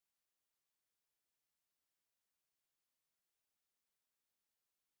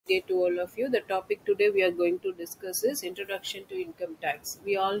day to all of you. The topic today we are going to discuss is Introduction to Income Tax.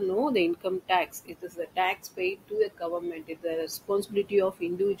 We all know the income tax. It is the tax paid to the government. It is the responsibility of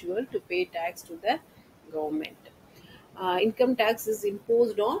individual to pay tax to the government. Income tax is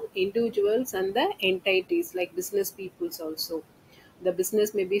imposed on individuals and the entities like business peoples also. The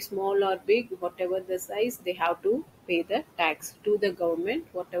business may be small or big, whatever the size, they have to pay the tax to the government,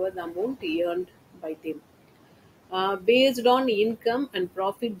 whatever the amount earned by them. Based on income and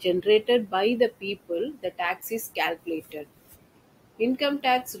profit generated by the people, the tax is calculated. Income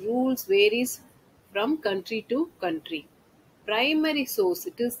tax rules varies from country to country. Primary source,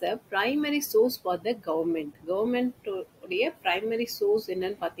 it is the primary source for the government. Government உடைய primary source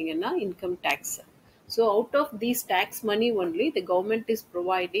என்னன்னு பார்த்தீங்கன்னா income tax. So out of these tax money only, the government is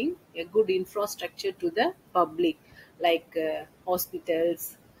providing a good infrastructure to the public, like hospitals,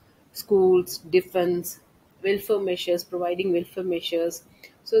 schools, defense, welfare measures, providing welfare measures.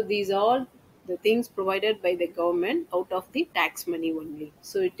 So these are the things provided by the government out of the tax money only.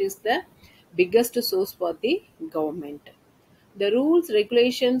 So it is the biggest source for the government. The rules,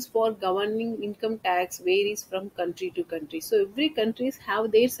 regulations for governing income tax varies from country to country. So every countries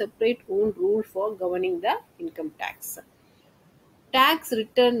have their separate own rule for governing the income tax. Tax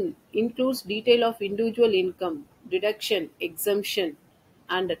return includes detail of individual income, deduction, exemption,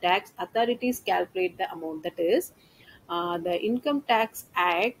 and the tax authorities calculate the amount. That is, the Income Tax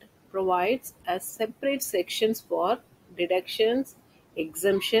Act provides a separate sections for deductions,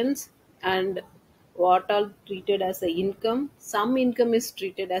 exemptions, and what are treated as a income. Some income is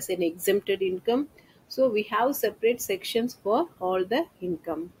treated as an exempted income. So we have separate sections for all the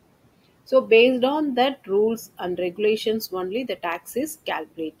income. So based on that rules and regulations only the tax is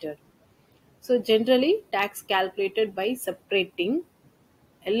calculated. So generally tax calculated by separating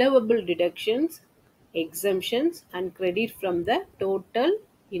allowable deductions, exemptions and credit from the total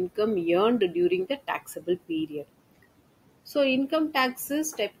income earned during the taxable period. So income tax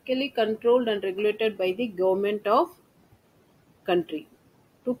is typically controlled and regulated by the government of country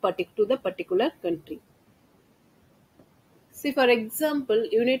to the particular country. See, for example,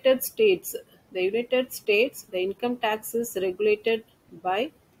 United States, the income tax is regulated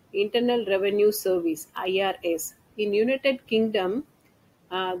by Internal Revenue Service (IRS). In United Kingdom,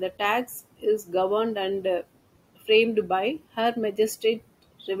 the tax is governed and framed by Her Majesty's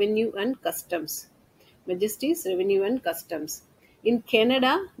Revenue and Customs. Majesty's Revenue and Customs. In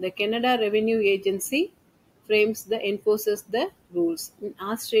Canada, the Canada Revenue Agency frames the enforces the rules. In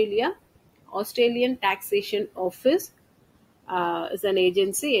Australia, Australian Taxation Office is an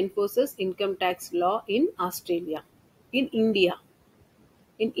agency enforces income tax law in Australia. In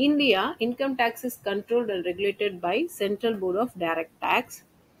India, income tax is controlled and regulated by Central Board of Direct Tax,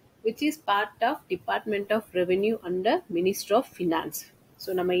 which is part of Department of Revenue under Ministry of Finance.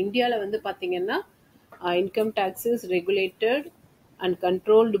 So நம்ம இந்தியால வந்து பாத்தீங்கன்னா income tax is regulated and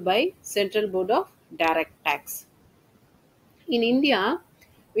controlled by Central Board of Direct Tax. In India,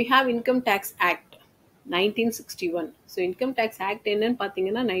 we have Income Tax Act 1961. So Income Tax Act என்னன்னு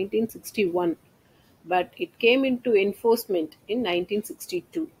பார்த்தீங்கன்னா 1961, but it came into enforcement in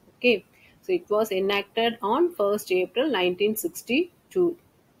 1962. Okay, so it was enacted on 1st April 1962,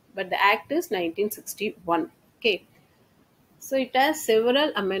 but the act is 1961. Okay, so it has several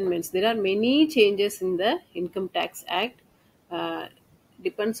amendments. There are many changes in the Income Tax Act. Uh,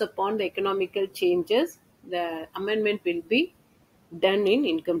 Depends upon the economical changes. The amendment will be done in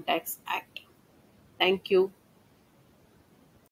Income Tax Act. Thank you.